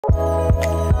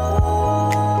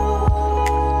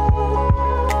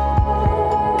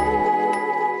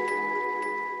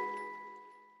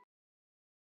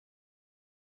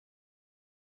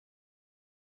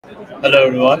Hello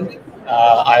everyone.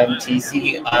 I am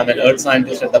TC. I'm an earth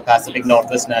scientist at the Pacific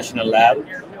Northwest National Lab.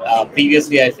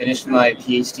 Previously, I finished my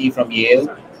PhD from Yale,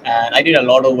 and I did a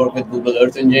lot of work with Google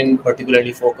Earth Engine,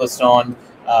 particularly focused on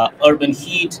urban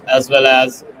heat as well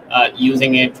as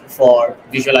using it for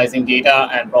visualizing data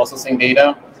and processing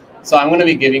data. So I'm going to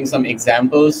be giving some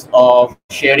examples of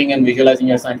sharing and visualizing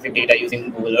your scientific data using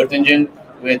Google Earth Engine.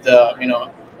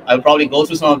 I'll probably go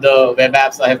through some of the web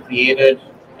apps I have created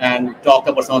and talk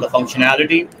about some of the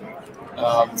functionality.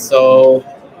 I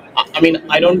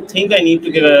don't think I need to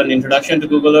give an introduction to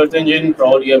Google Earth Engine.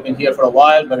 Probably you've been here for a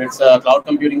while, but it's a cloud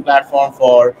computing platform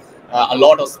for a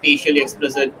lot of spatially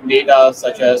explicit data,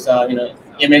 such as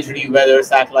imagery, weather,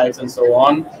 satellites, and so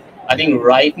on. I think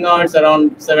right now it's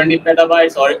around 70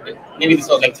 petabytes, or maybe this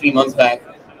was like 3 months back.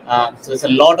 So it's a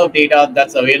lot of data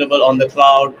that's available on the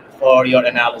cloud for your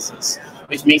analysis,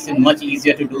 which makes it much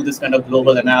easier to do this kind of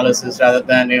global analysis rather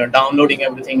than downloading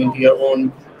everything into your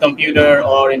own computer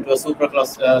or into a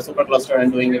supercluster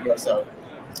and doing it yourself.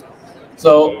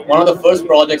 So one of the first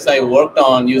projects I worked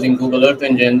on using Google Earth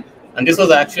Engine, and this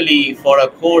was actually for a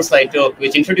course I took,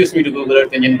 which introduced me to Google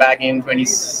Earth Engine back in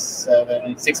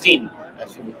 2016,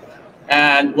 actually.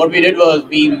 And what we did was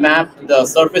we mapped the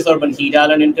surface urban heat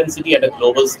island intensity at a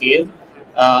global scale.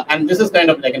 And this is kind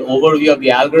of like an overview of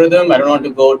the algorithm. I don't want to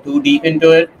go too deep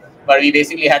into it, but we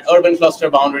basically had urban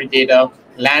cluster boundary data,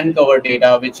 land cover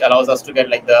data, which allows us to get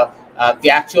like the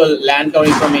actual land cover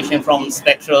information from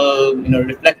spectral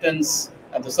reflectance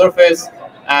at the surface.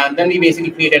 And then we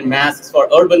basically created masks for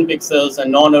urban pixels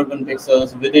and non-urban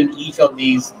pixels within each of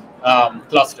these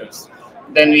clusters.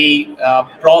 Then we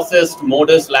processed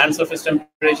MODIS land surface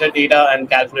temperature data and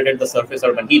calculated the surface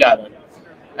urban heat island.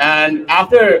 And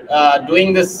after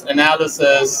doing this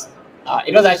analysis,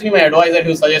 it was actually my advisor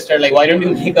who suggested, like, why don't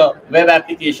you make a web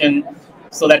application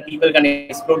so that people can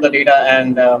explore the data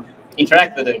and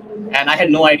interact with it? And I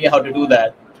had no idea how to do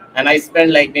that. And I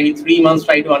spent like maybe 3 months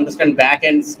trying to understand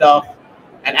back-end stuff.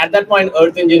 And at that point,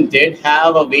 Earth Engine did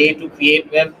have a way to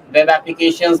create web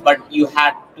applications, but you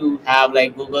had to have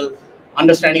like Google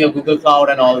understanding of Google Cloud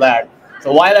and all that.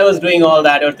 So while I was doing all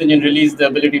that, Earth Engine released the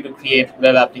ability to create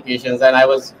web applications, and I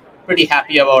was pretty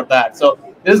happy about that. So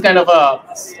this is kind of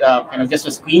just a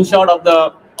screenshot of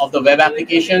the web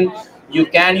application. You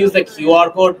can use the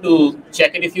QR code to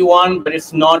check it if you want, but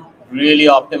it's not really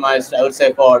optimized, I would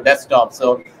say, for desktop.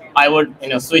 So I would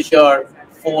switch your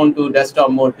phone to desktop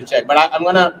mode to check. But I'm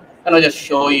gonna kind of just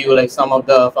show you like some of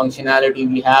the functionality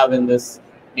we have in this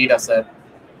data set,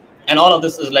 and all of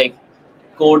this is like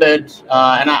coded,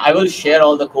 and I will share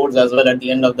all the codes as well at the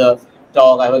end of the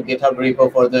talk. I have a GitHub repo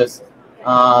for this.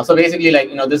 So basically, like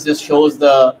this just shows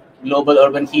the global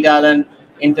urban heat island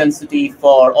intensity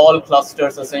for all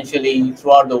clusters essentially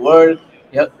throughout the world.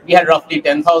 We had roughly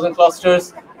 10,000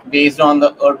 clusters based on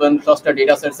the urban cluster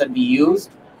data sets that we used.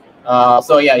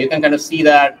 So yeah, you can kind of see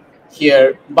that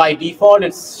here. By default,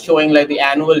 it's showing like the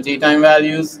annual daytime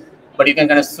values, but you can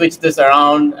kind of switch this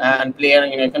around and play.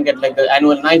 You can get like the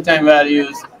annual nighttime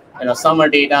values, summer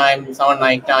daytime, summer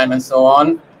nighttime, and so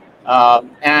on.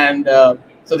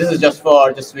 So this is just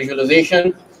for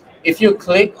visualization. If you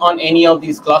click on any of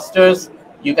these clusters,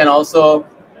 you can also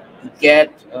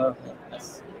get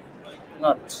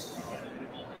not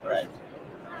right.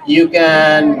 You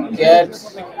can get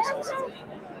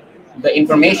the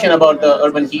information about the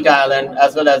urban heat island,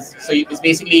 as well as, so it's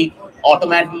basically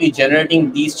automatically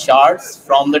generating these charts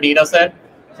from the data set.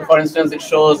 So for instance, it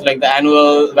shows like the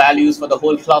annual values for the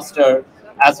whole cluster,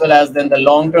 as well as then the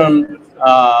long-term,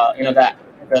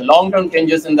 the long-term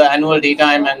changes in the annual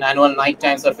daytime and annual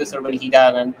nighttime surface urban heat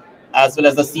island, as well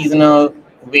as the seasonal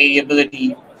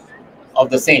variability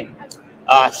of the same.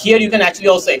 Here you can actually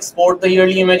also export the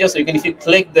yearly images. So you can, if you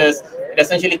click this, it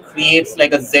essentially creates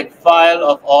like a zip file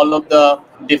of all of the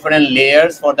different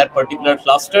layers for that particular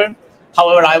cluster.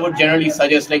 However, I would generally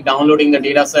suggest like downloading the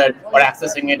dataset or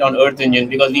accessing it on Earth Engine,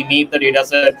 because we made the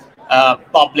dataset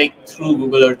public through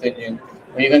Google Earth Engine.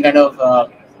 You can kind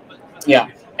of, yeah.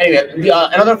 Anyway,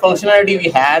 another functionality we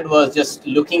had was just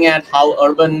looking at how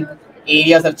urban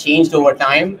areas have changed over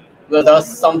time, because that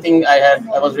was something I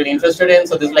was really interested in.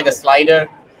 So this is like a slider,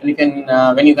 and you can,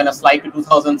 when you kind of slide to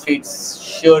 2003, it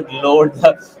should load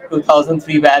the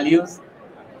 2003 values.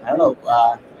 I don't know.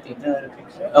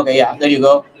 Okay, yeah, there you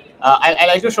go. I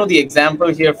like to show the example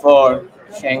here for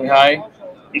Shanghai,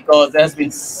 because there has been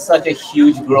such a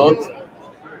huge growth.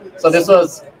 So this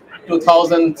was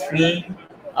 2003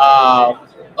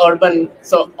 urban.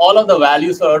 So all of the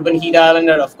values for urban heat island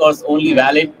are, of course, only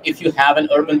valid if you have an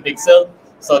urban pixel.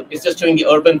 So it's just showing the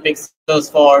urban pixels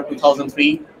for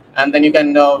 2003, and then you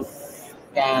can go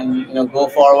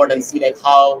forward and see like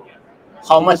how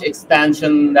how much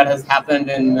expansion that has happened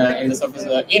in the surface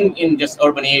in just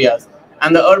urban areas.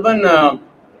 And the urban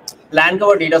land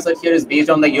cover data set here is based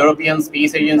on the European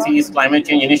Space Agency's Climate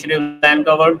Change Initiative land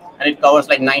cover, and it covers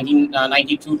like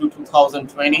 1992 to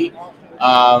 2020,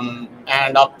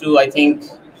 and up to, I think,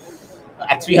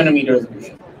 at 300 meter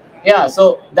resolution. Yeah,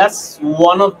 so that's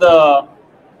one of the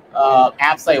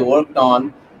apps I worked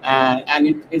on,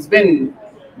 and it's been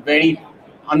very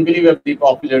unbelievably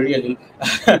popular, really.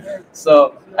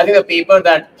 So I think the paper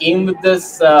that came with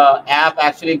this app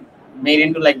actually made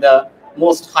into like the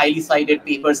most highly cited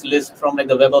papers list from like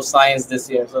the Web of Science this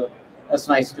year. So that's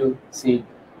nice to see.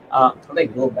 How do I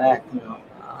go back now?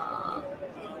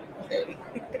 Okay.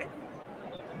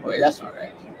 Wait, that's not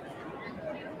right.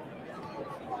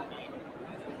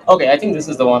 Okay, I think this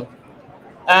is the one.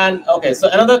 And okay, so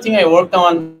another thing I worked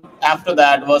on after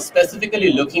that was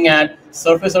specifically looking at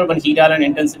surface urban heat island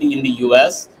intensity in the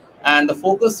US. And the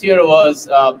focus here was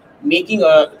making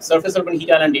a surface urban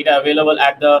heat island data available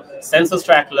at the census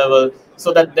tract level,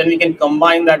 so that then we can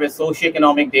combine that with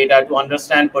socioeconomic data to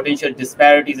understand potential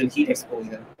disparities in heat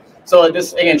exposure. So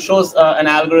this again shows an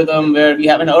algorithm where we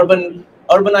have an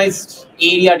urbanized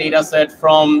area data set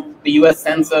from the US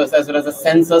Census, as well as the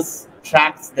census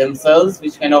tracts themselves,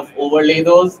 which kind of overlay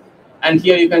those. And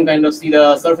here you can kind of see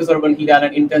the surface urban heat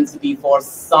island intensity for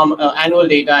some annual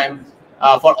daytime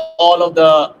for all of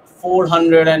the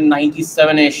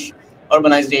 497-ish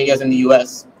urbanized areas in the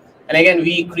US. And again,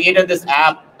 we created this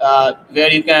app where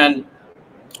you can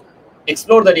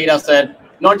explore the data set,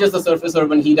 not just the surface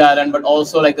urban heat island, but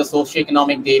also like the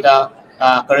socioeconomic data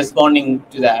corresponding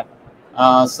to that.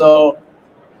 So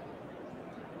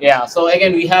yeah, so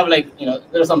again, we have like,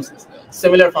 there's some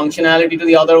similar functionality to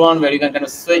the other one where you can kind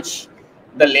of switch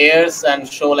the layers and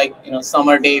show like,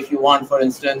 summer day if you want, for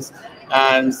instance.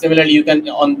 And similarly, you can,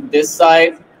 on this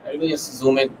side, let me just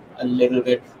zoom in a little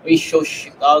bit. We show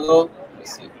Chicago. Let me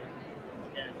see.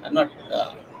 I'm not,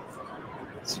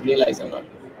 just realize I'm not.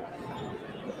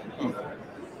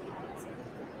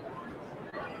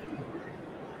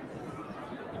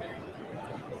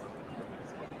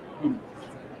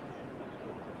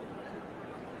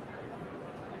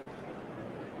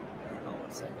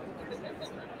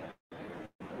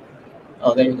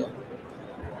 Oh, there you go.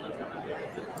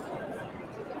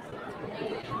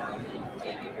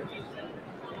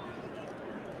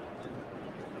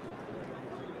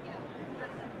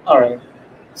 All right.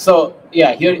 So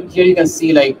yeah, here you can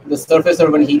see like the surface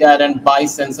urban heat island by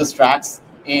census tracts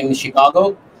in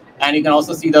Chicago, and you can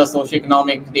also see the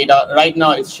socioeconomic data. Right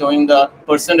now, it's showing the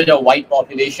percentage of white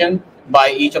population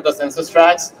by each of the census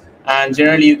tracts. And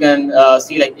generally, you can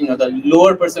see like the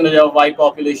lower percentage of white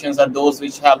populations are those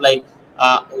which have like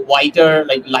whiter,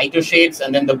 like lighter shades,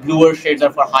 and then the bluer shades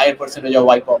are for higher percentage of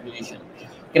white population.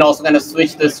 You can also kind of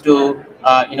switch this to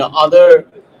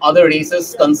other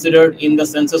races considered in the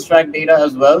census tract data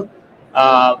as well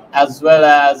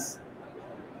as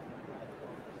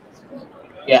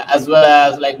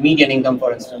like median income,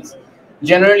 for instance.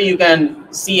 Generally, you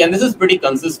can see, and this is pretty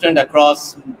consistent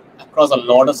across a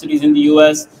lot of cities in the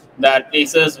US, that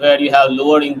places where you have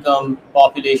lower income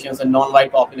populations and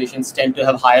non-white populations tend to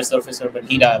have higher surface urban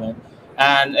heat island.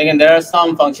 And again, there are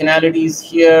some functionalities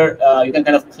here. You can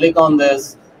kind of click on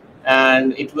this,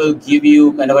 and it will give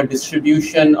you kind of a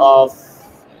distribution of,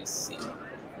 let's see.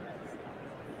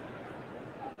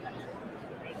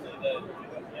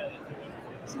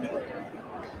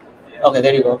 Okay,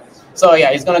 there you go. So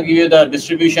yeah, it's going to give you the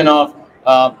distribution of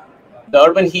the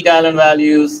urban heat island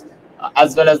values,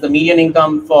 as well as the median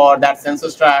income for that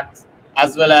census tract,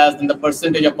 as well as in the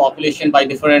percentage of population by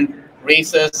different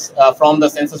races from the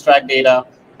census tract data.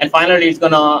 And finally, it's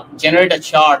going to generate a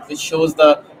chart which shows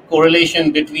the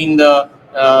correlation between the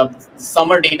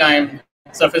summer daytime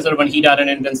surface urban heat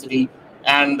island intensity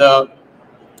and the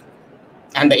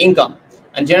income.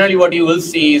 And generally, what you will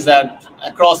see is that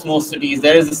across most cities,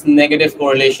 there is this negative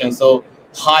correlation. So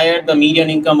higher the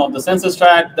median income of the census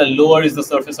tract, the lower is the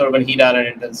surface urban heat island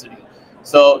intensity.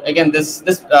 So again,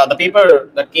 the paper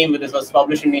that came with this was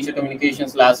published in Nature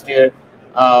Communications last year.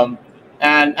 And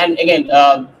again,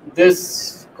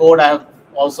 this code I have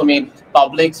also made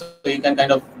public, so you can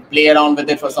kind of play around with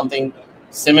it for something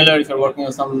similar if you're working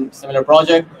on some similar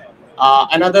project.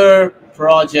 Another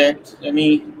project, let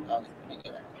me.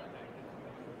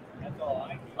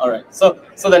 All right. So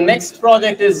the next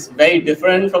project is very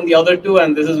different from the other two,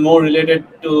 and this is more related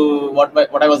to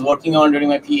what I was working on during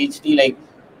my PhD. Like,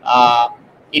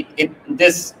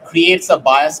 this creates a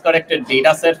bias-corrected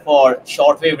data set for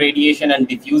shortwave radiation and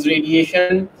diffuse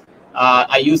radiation.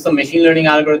 I use some machine learning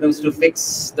algorithms to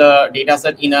fix the data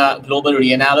set in a global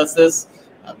reanalysis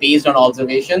based on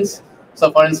observations.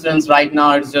 So for instance, right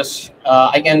now it's just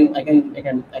I can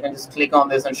just click on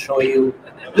this and show you.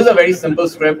 This is a very simple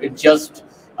script. It just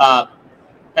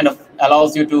kind of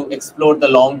allows you to explore the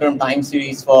long-term time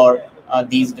series for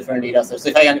these different data sets. So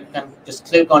if I can just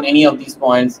click on any of these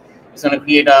points, it's going to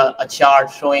create a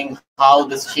chart showing how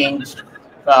this changed.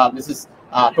 This is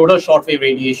total shortwave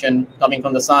radiation coming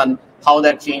from the sun, how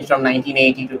that changed from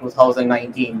 1980 to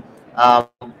 2019.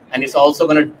 And it's also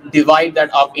going to divide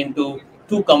that up into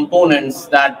two components.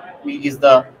 That is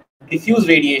the diffuse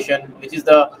radiation, which is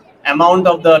the amount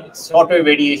of the shortwave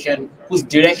radiation whose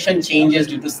direction changes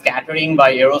due to scattering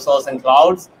by aerosols and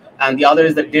clouds, and the other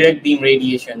is the direct beam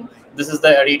radiation. This is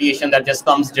the radiation that just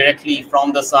comes directly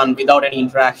from the sun without any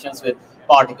interactions with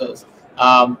particles.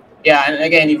 Yeah, and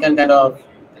again, you can kind of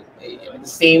the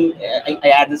same. I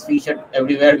add this feature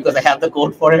everywhere because I have the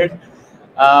code for it.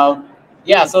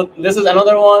 Yeah, so this is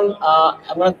another one.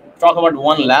 I'm going to talk about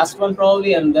one last one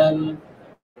probably, and then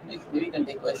maybe you can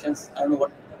take questions. I don't know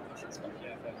what.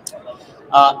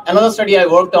 Another study I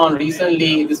worked on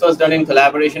recently. This was done in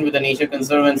collaboration with the Nature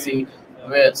Conservancy.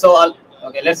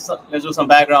 Okay, let's do some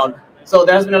background. So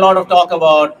there has been a lot of talk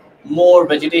about more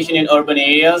vegetation in urban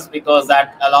areas because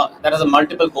that has a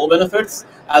multiple co-benefits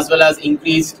as well as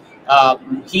increased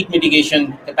heat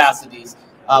mitigation capacities.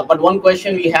 But one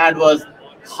question we had was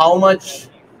how much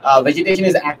vegetation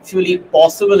is actually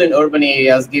possible in urban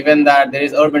areas, given that there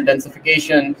is urban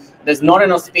densification. There's not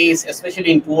enough space,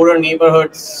 especially in poorer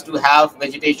neighborhoods, to have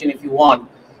vegetation if you want.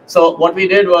 So what we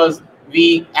did was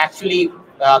we actually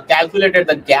calculated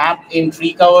the gap in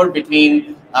tree cover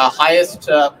between highest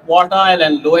quartile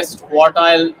and lowest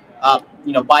quartile,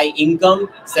 by income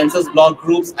census block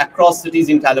groups across cities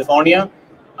in California.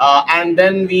 And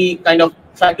then we kind of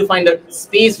tried to find the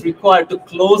space required to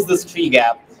close this tree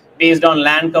gap based on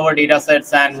land cover data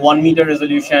sets and 1 meter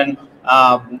resolution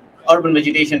urban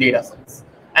vegetation data sets.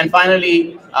 And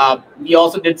finally, we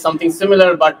also did something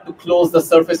similar, but to close the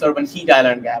surface urban heat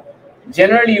island gap.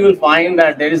 Generally, you will find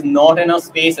that there is not enough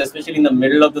space, especially in the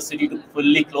middle of the city, to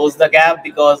fully close the gap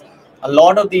because a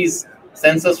lot of these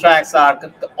census tracts are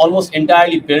almost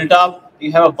entirely built up.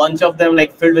 You have a bunch of them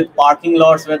like filled with parking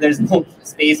lots where there's no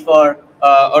space for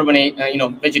urban,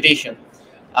 vegetation.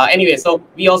 Anyway, so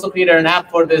we also created an app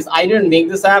for this. I didn't make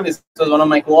this app. This was one of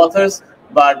my co-authors,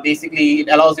 but basically it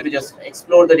allows you to just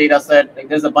explore the data set. Like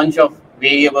there's a bunch of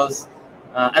variables,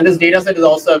 and this data set is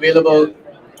also available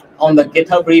on the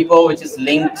GitHub repo, which is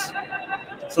linked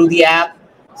through the app.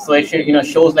 So it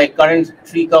shows like current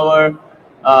tree cover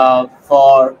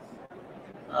for.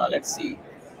 Let's see.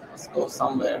 Let's go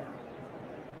somewhere.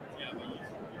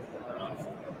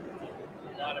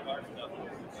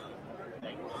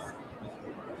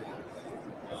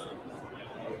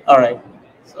 All right,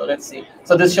 so let's see.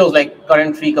 So this shows like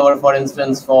current tree cover, for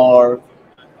instance, for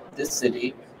this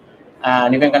city.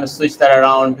 And you can kind of switch that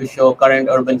around to show current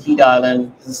urban heat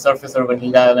island, this is surface urban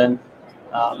heat island.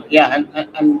 Yeah,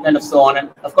 and kind of so on. And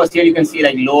of course, here you can see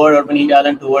like lower urban heat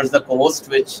island towards the coast,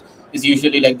 which is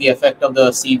usually like the effect of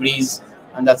the sea breeze,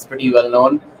 and that's pretty well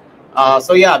known.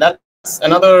 So yeah, that's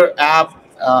another app.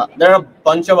 There are a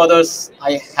bunch of others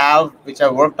I have, which I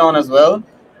worked on as well.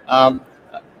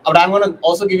 But I'm going to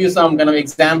also give you some kind of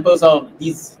examples of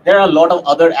these. There are a lot of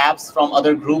other apps from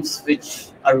other groups which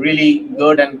are really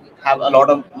good and have a lot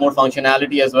of more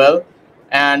functionality as well.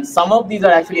 And some of these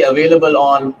are actually available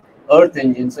on Earth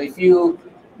Engine. So if you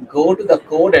go to the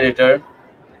code editor,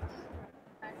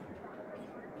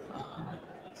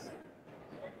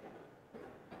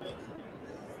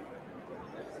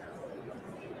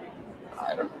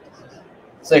 I don't know.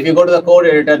 So if you go to the code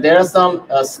editor, there are some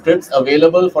scripts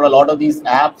available for a lot of these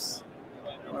apps.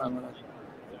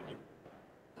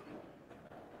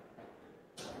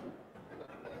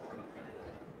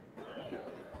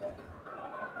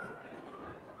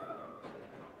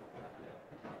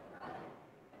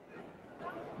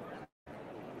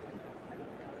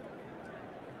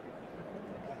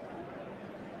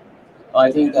 I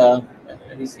think,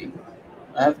 let me see.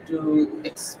 I have to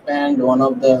expand one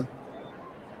of the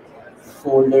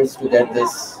folders to get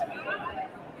this.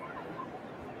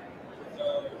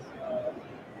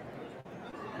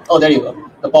 Oh, there you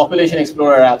go. The Population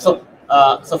Explorer app. So,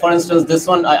 so for instance, this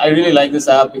one, I really like this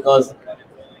app because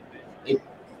it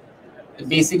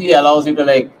basically allows you to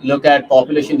like look at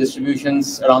population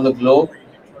distributions around the globe,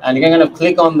 and you can kind of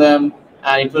click on them,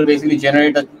 and it will basically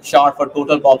generate a chart for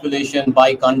total population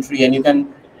by country, and you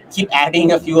can keep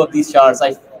adding a few of these charts.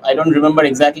 I don't remember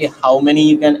exactly how many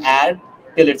you can add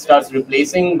till it starts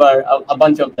replacing, but a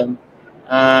bunch of them.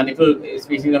 And it's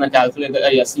basically going to calculate the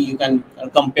area. See, you can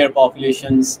compare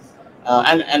populations,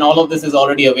 and all of this is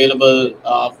already available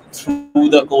through do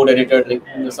the code editor,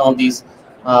 like some of these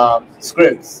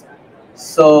scripts.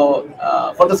 So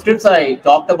for the scripts I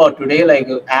talked about today, like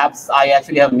apps, I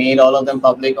actually have made all of them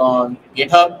public on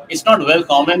GitHub. It's not well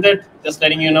commented, just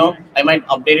letting you know. I might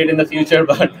update it in the future,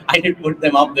 but I did put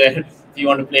them up there if you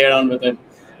want to play around with it.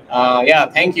 Yeah,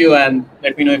 thank you, and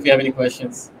let me know if you have any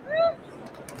questions.